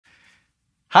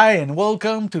Hi and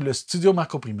welcome to the Studio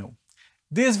Marco Primeau.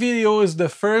 This video is the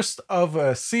first of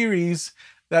a series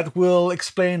that will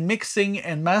explain mixing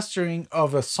and mastering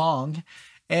of a song,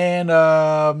 and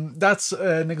that's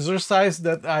an exercise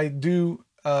that I do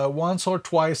once or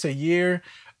twice a year.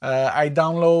 I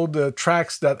download the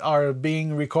tracks that are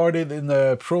being recorded in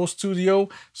the Pro Studio,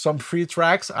 some free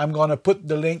tracks. I'm gonna put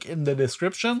the link in the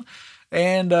description.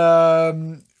 And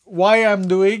why I'm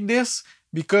doing this?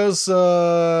 Because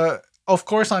of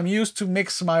course, I'm used to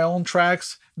mix my own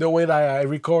tracks the way that I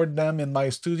record them in my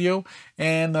studio,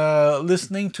 and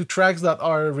listening to tracks that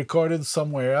are recorded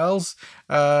somewhere else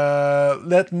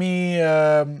let me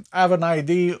have an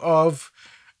idea of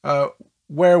uh,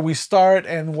 where we start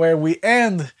and where we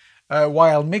end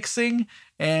while mixing.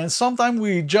 And sometimes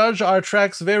we judge our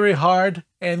tracks very hard,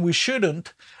 and we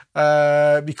shouldn't,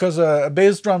 because a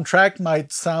bass drum track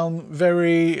might sound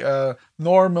very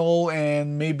normal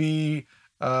and maybe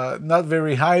not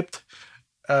very hyped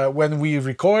when we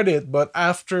record it, but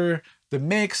after the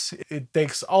mix, it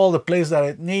takes all the place that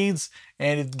it needs,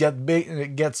 and it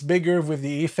gets bigger with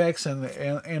the effects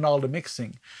and all the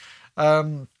mixing.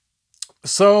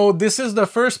 So this is the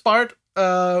first part,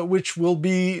 which will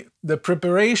be the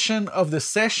preparation of the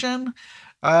session.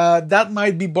 That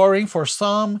might be boring for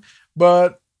some,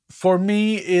 but for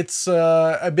me, it's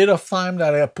a bit of time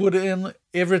that I put in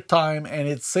every time, and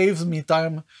it saves me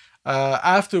time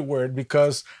afterward,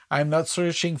 because I'm not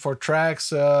searching for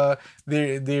tracks.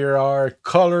 They are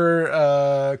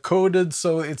color coded,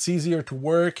 so it's easier to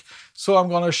work. So I'm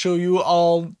gonna show you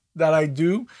all that I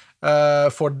do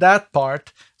for that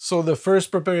part. So the first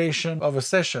preparation of a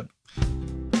session.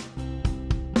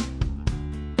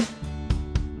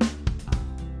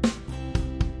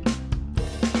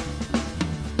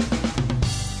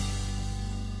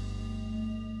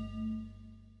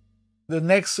 The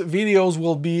next videos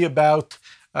will be about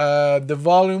the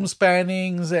volume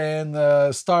spannings,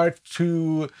 and start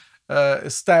to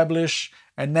establish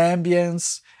an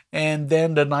ambience, and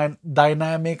then the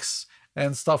dynamics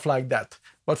and stuff like that.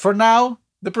 But for now,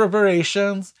 the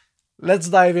preparations, let's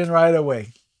dive in right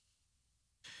away.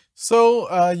 So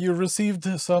you received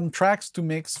some tracks to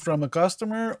mix from a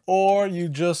customer, or you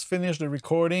just finished the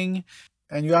recording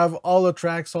and you have all the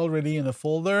tracks already in a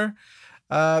folder.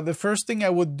 The first thing I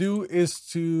would do is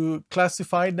to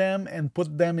classify them and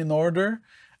put them in order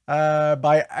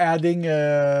by adding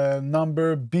a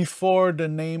number before the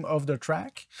name of the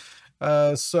track.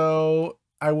 So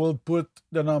I will put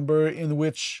the number in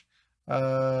which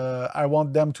I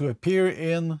want them to appear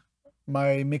in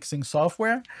my mixing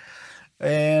software.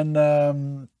 And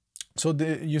so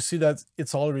you see that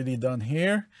it's already done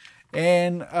here.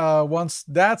 And once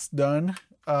that's done,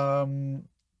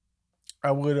 I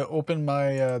would open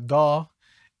my DAW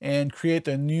and create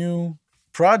a new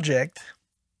project.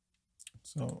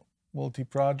 So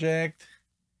multi-project.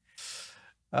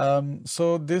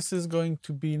 So this is going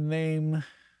to be named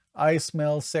I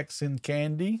Smell Sex and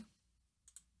Candy.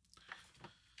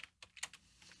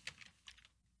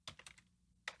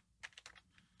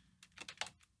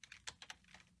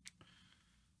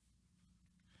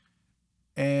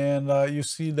 And you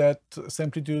see that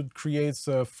Samplitude creates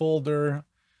a folder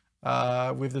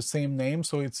with the same name,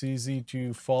 so it's easy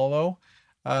to follow.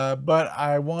 But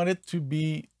I want it to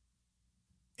be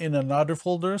in another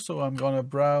folder, so I'm gonna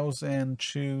browse and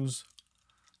choose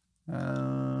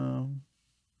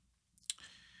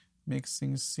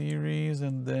mixing series,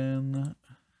 and then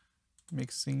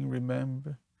mixing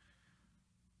remember.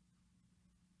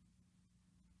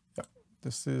 Yeah,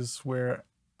 this is where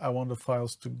I want the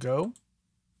files to go.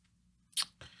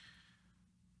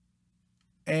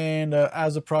 And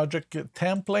as a project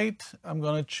template, I'm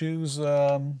gonna choose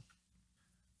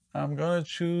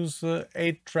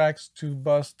 8 tracks to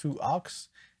bus to aux,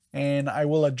 and I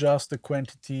will adjust the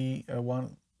quantity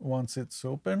once it's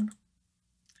open.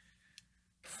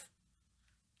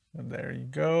 So there you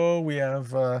go. We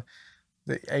have the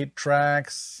 8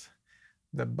 tracks,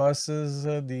 the buses,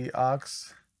 the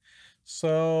aux.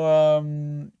 So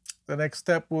the next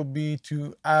step will be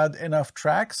to add enough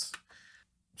tracks.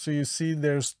 So you see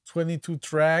there's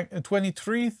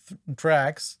 23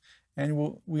 tracks,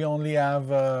 and we only have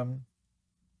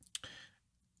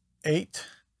 8.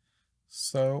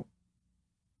 So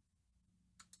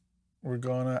we're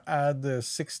gonna add the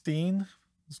 16.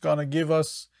 It's gonna give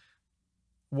us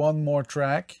one more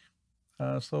track.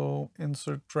 So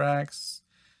insert tracks,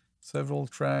 several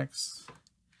tracks,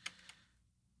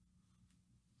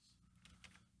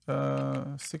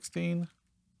 16.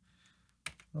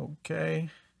 Okay.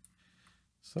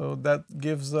 So that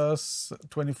gives us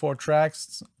 24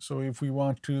 tracks. So if we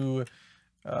want to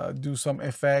do some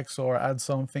effects or add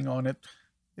something on it,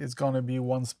 it's gonna be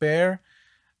one spare.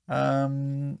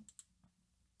 Then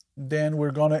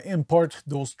we're gonna import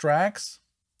those tracks.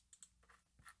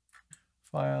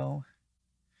 File.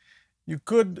 You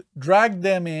could drag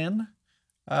them in,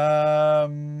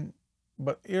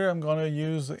 but here I'm gonna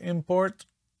use import.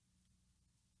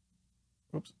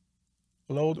 Oops.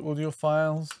 Load audio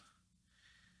files,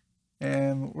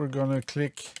 and we're gonna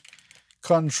click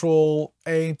Control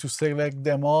A to select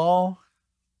them all,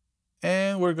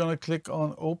 and we're gonna click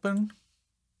on open.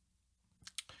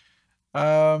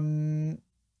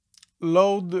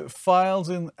 Load files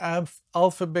in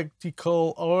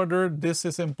alphabetical order. This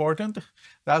is important.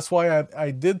 That's why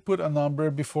I did put a number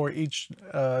before each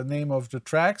name of the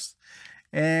tracks.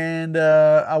 And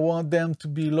I want them to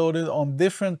be loaded on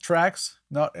different tracks,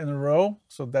 not in a row.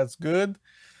 So that's good.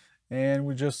 And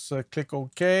we just click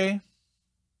OK.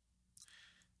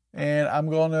 And I'm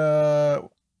gonna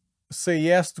say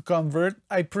yes to convert.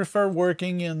 I prefer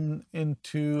working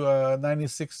into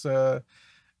 96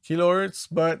 kilohertz,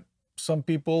 but some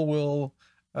people will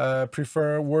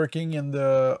prefer working in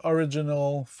the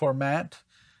original format.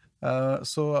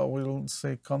 So I will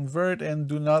say convert, and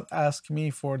do not ask me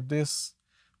for this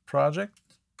project.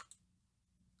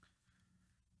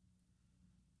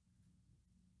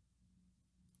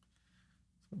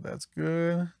 So that's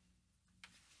good.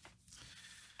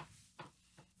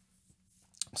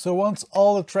 So once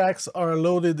all the tracks are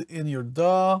loaded in your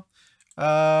DAW,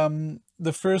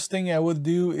 the first thing I would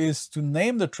do is to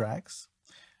name the tracks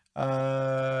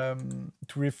to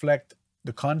reflect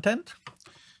the content.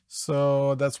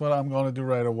 So that's what I'm going to do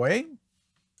right away.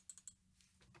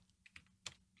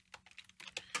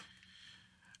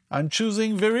 I'm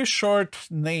choosing very short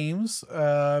names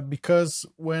because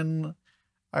when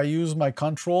I use my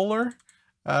controller,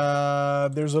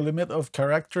 there's a limit of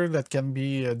character that can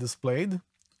be displayed.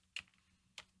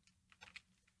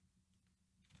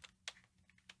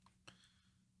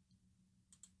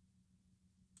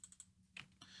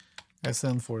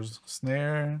 SN for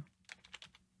snare.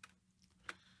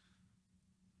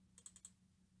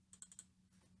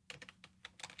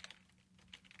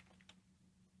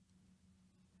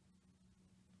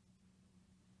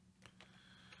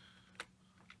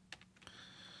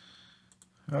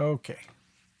 Okay.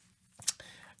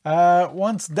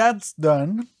 Once that's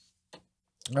done,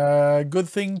 a good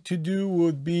thing to do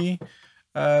would be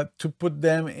to put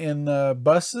them in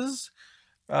buses.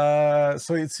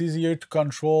 So it's easier to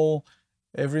control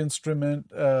every instrument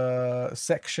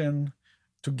section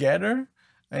together.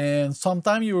 And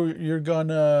sometimes you're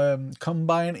gonna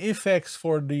combine effects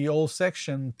for the whole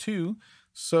section too,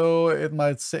 so it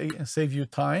might save you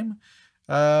time.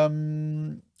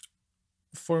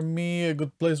 For me, a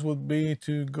good place would be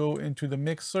to go into the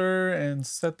mixer and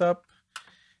setup,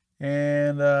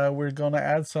 and we're gonna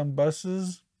add some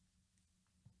buses.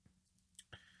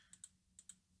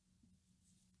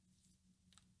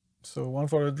 So one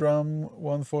for the drum,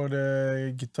 one for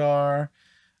the guitar,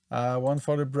 one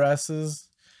for the brasses,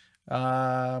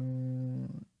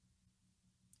 and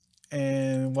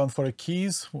one for the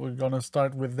keys. We're gonna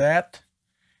start with that,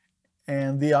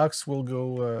 and the aux will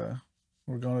go,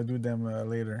 we're gonna do them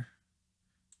later.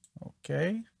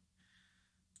 Okay.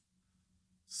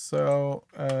 So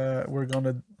we're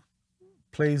gonna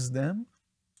place them.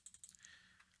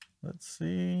 Let's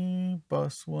see,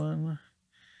 bus one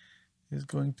is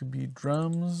going to be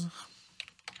drums.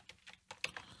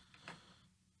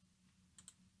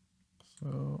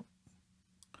 So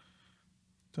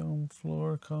tone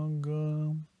floor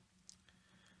conga.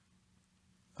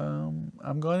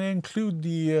 I'm going to include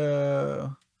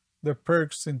the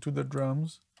perks into the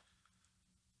drums.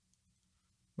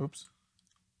 Oops,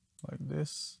 like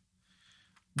this.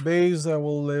 Bass, I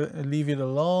will leave it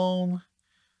alone.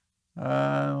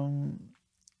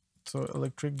 So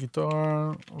electric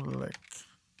guitar, like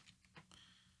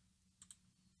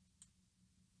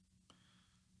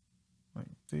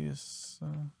this.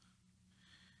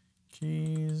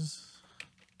 Keys.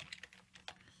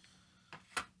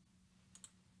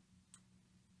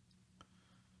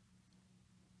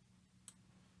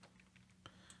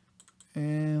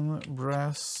 And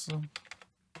brass.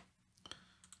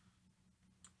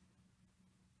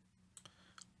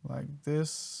 Like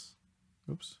this.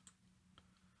 Oops.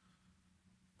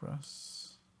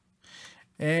 Brass.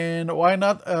 And why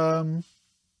not? I'm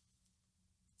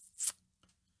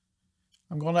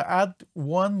gonna add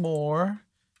one more,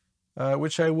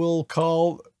 which I will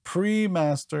call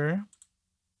pre-master.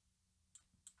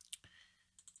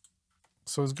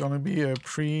 So it's gonna be a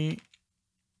pre-master.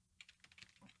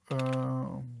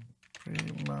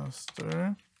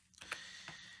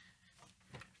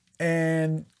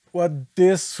 And what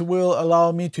this will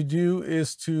allow me to do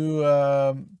is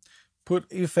to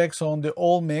put effects on the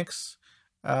whole mix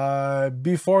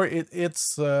before it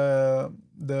hits the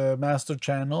master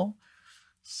channel.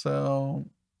 So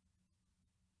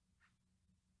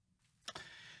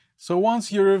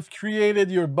once you've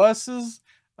created your buses,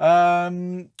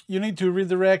 you need to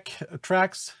redirect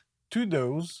tracks to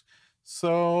those.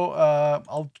 So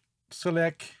I'll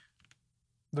select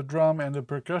the drum and the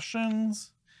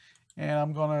percussions, and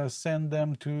I'm gonna send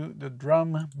them to the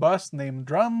drum bus named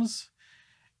drums.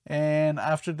 And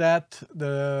after that,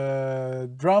 the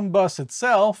drum bus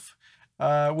itself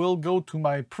will go to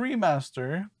my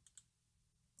pre-master.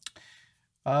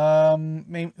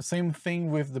 Same thing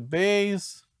with the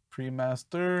bass,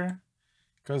 pre-master,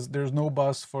 because there's no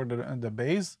bus for the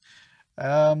bass.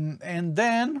 And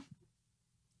then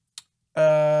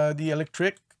the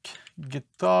electric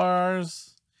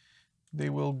guitars, they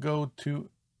will go to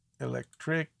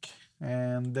electric,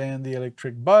 and then the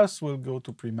electric bus will go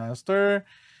to pre-master.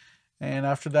 And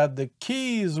after that, the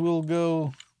keys will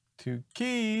go to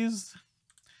keys,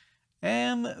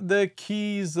 and the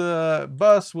keys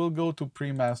bus will go to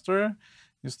pre-master.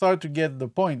 You start to get the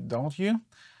point, don't you?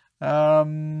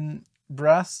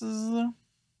 Brasses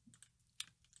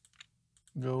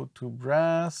go to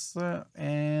brass,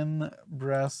 and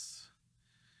brass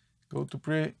go to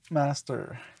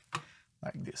pre-master,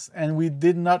 like this. And we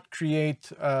did not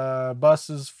create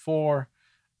buses for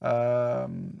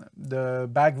the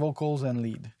back vocals and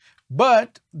lead,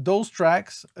 but those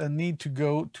tracks need to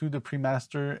go to the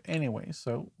pre-master anyway.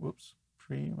 So whoops,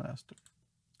 pre-master,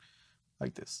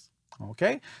 like this.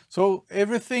 Okay, so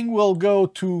everything will go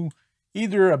to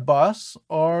either a bus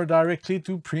or directly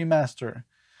to pre-master.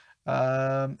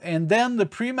 And then the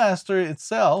pre-master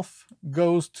itself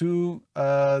goes to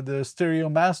the stereo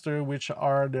master, which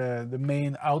are the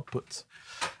main outputs.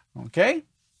 Okay.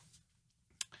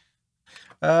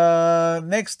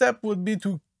 Next step would be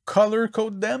to color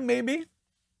code them, maybe.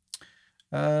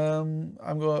 I'm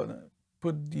going to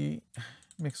put the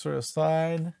mixer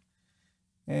aside,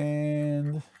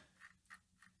 and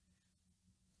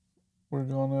we're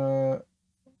gonna,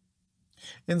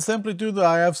 in Simplitude,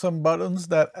 I have some buttons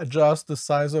that adjust the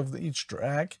size of each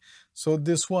track. So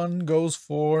this one goes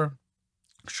for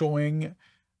showing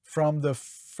from the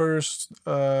first,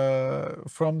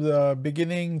 from the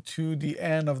beginning to the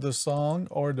end of the song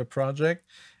or the project.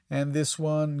 And this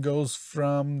one goes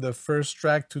from the first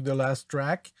track to the last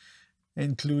track,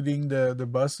 including the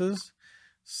buses.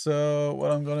 So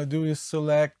what I'm gonna do is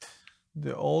select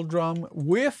the old drum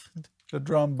with the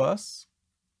drum bus,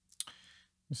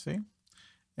 you see,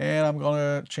 and I'm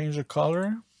gonna change the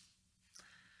color.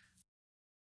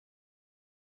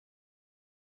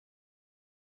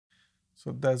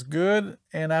 So that's good.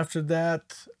 And after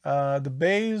that, the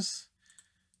bass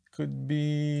could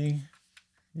be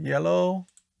yellow,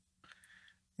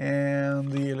 and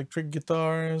the electric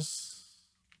guitars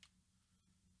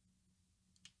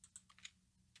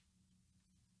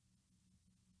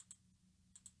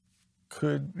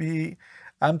could be,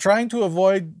 I'm trying to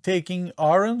avoid taking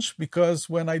orange, because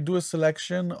when I do a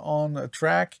selection on a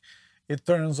track, it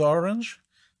turns orange.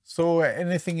 So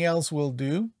anything else will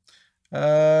do.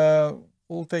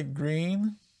 We'll take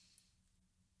green.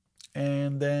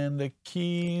 And then the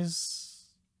keys,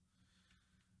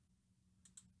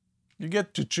 you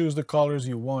get to choose the colors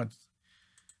you want,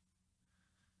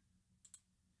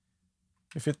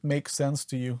 if it makes sense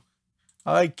to you.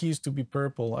 I like keys to be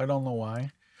purple, I don't know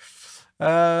why.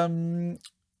 And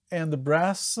the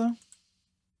brass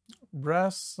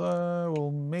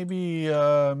will maybe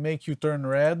make you turn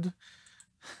red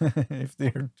if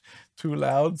they're too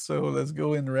loud, so let's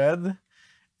go in red.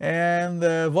 And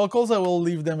the vocals, I will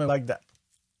leave them like that.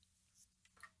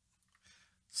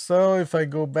 So if I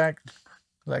go back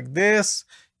like this,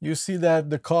 you see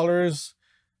that the colors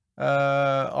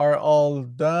are all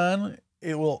done.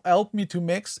 It will help me to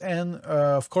mix and,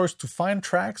 of course, to find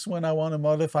tracks when I want to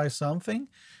modify something.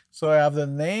 So I have the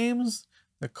names,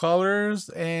 the colors,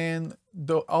 and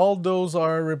all those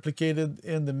are replicated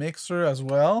in the mixer as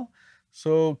well.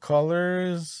 So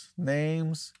colors,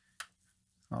 names,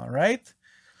 all right.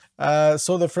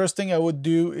 So the first thing I would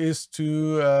do is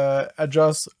to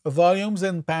adjust volumes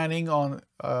and panning on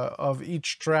of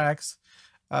each tracks,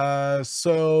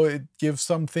 so it gives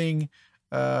something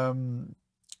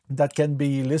that can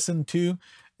be listened to,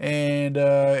 and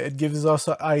it gives us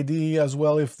an idea as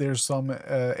well if there's some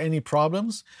any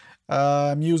problems.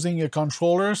 I'm using a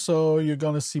controller, so you're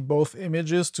gonna see both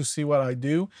images to see what I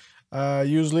do.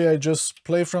 Usually I just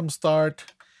play from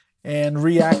start and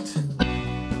react.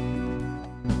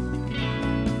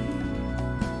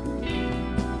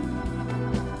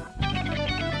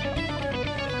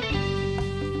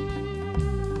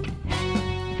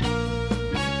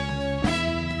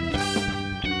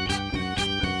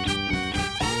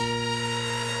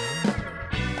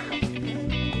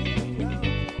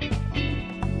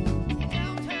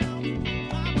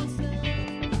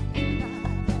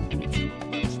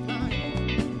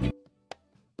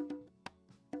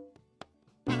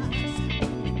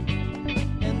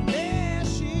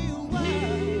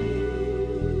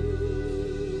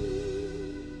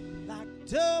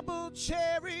 double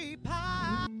cherry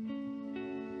pie.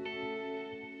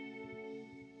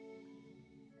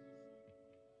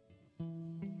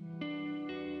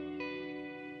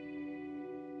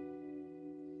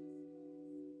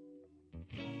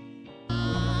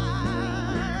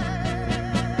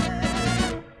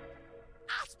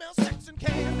 I smell sex and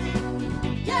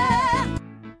candy. Yeah.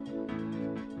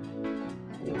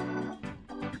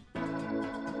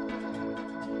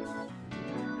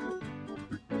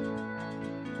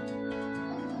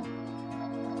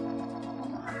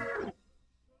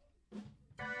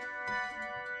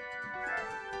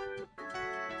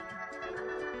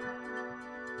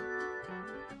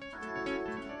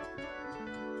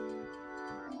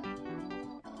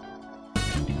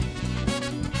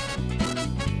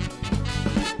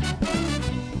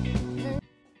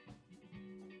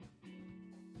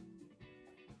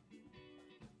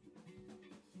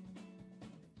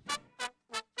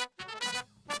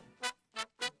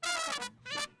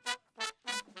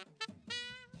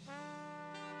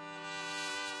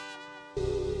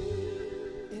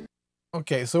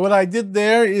 Okay, so what I did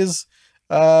there is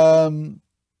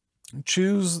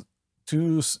choose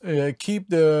to keep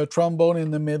the trombone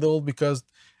in the middle because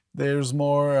there's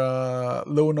more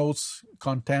low notes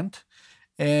content.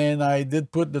 And I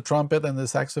did put the trumpet and the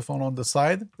saxophone on the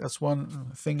side. That's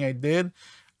one thing I did.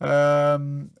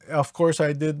 Of course,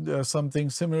 I did something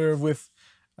similar with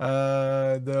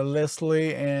the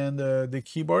Leslie and the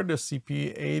keyboard, the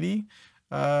CP80.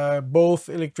 Both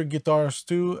electric guitars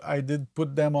too, I did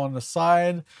put them on the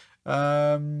side.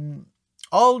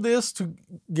 All this to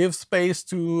give space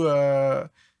to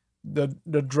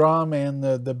the drum and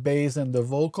the bass and the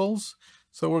vocals.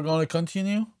 So we're going to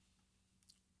continue.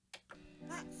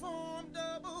 Platform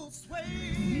double sway.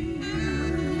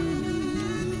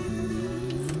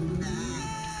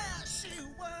 There she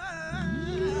was.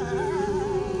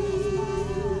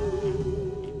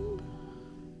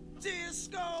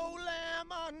 Disco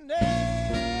lemonade.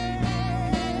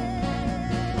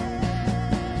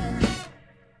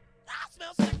 I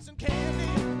smell sex and candy.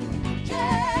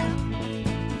 Yeah.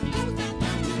 Who's that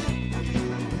dancing?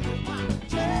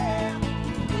 Yeah.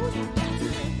 Who's that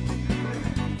dancing?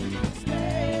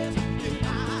 Stairs, get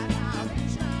out and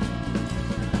shine.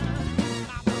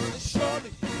 My money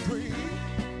surely green.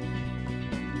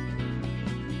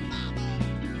 Mama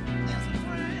is a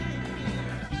friend.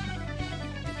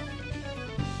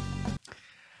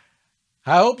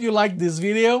 I hope you liked this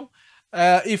video.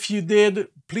 If you did,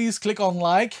 please click on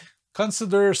like,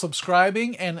 consider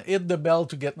subscribing, and hit the bell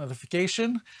to get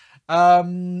notification.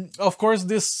 Of course,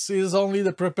 this is only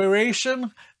the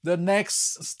preparation. The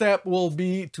next step will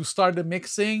be to start the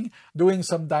mixing, doing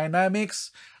some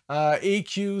dynamics,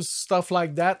 EQs, stuff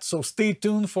like that. So stay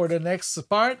tuned for the next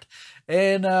part.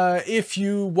 And if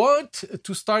you want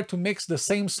to start to mix the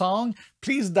same song,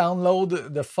 please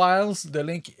download the files. The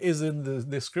link is in the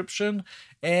description.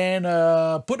 And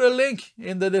put a link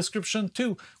in the description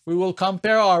too. We will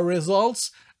compare our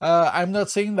results. I'm not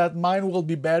saying that mine will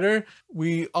be better.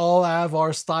 We all have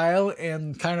our style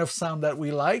and kind of sound that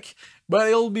we like, but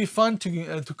it'll be fun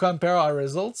to compare our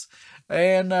results.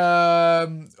 And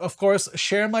of course,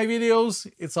 share my videos.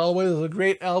 It's always a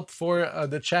great help for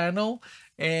the channel.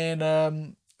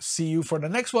 And see you for the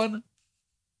next one.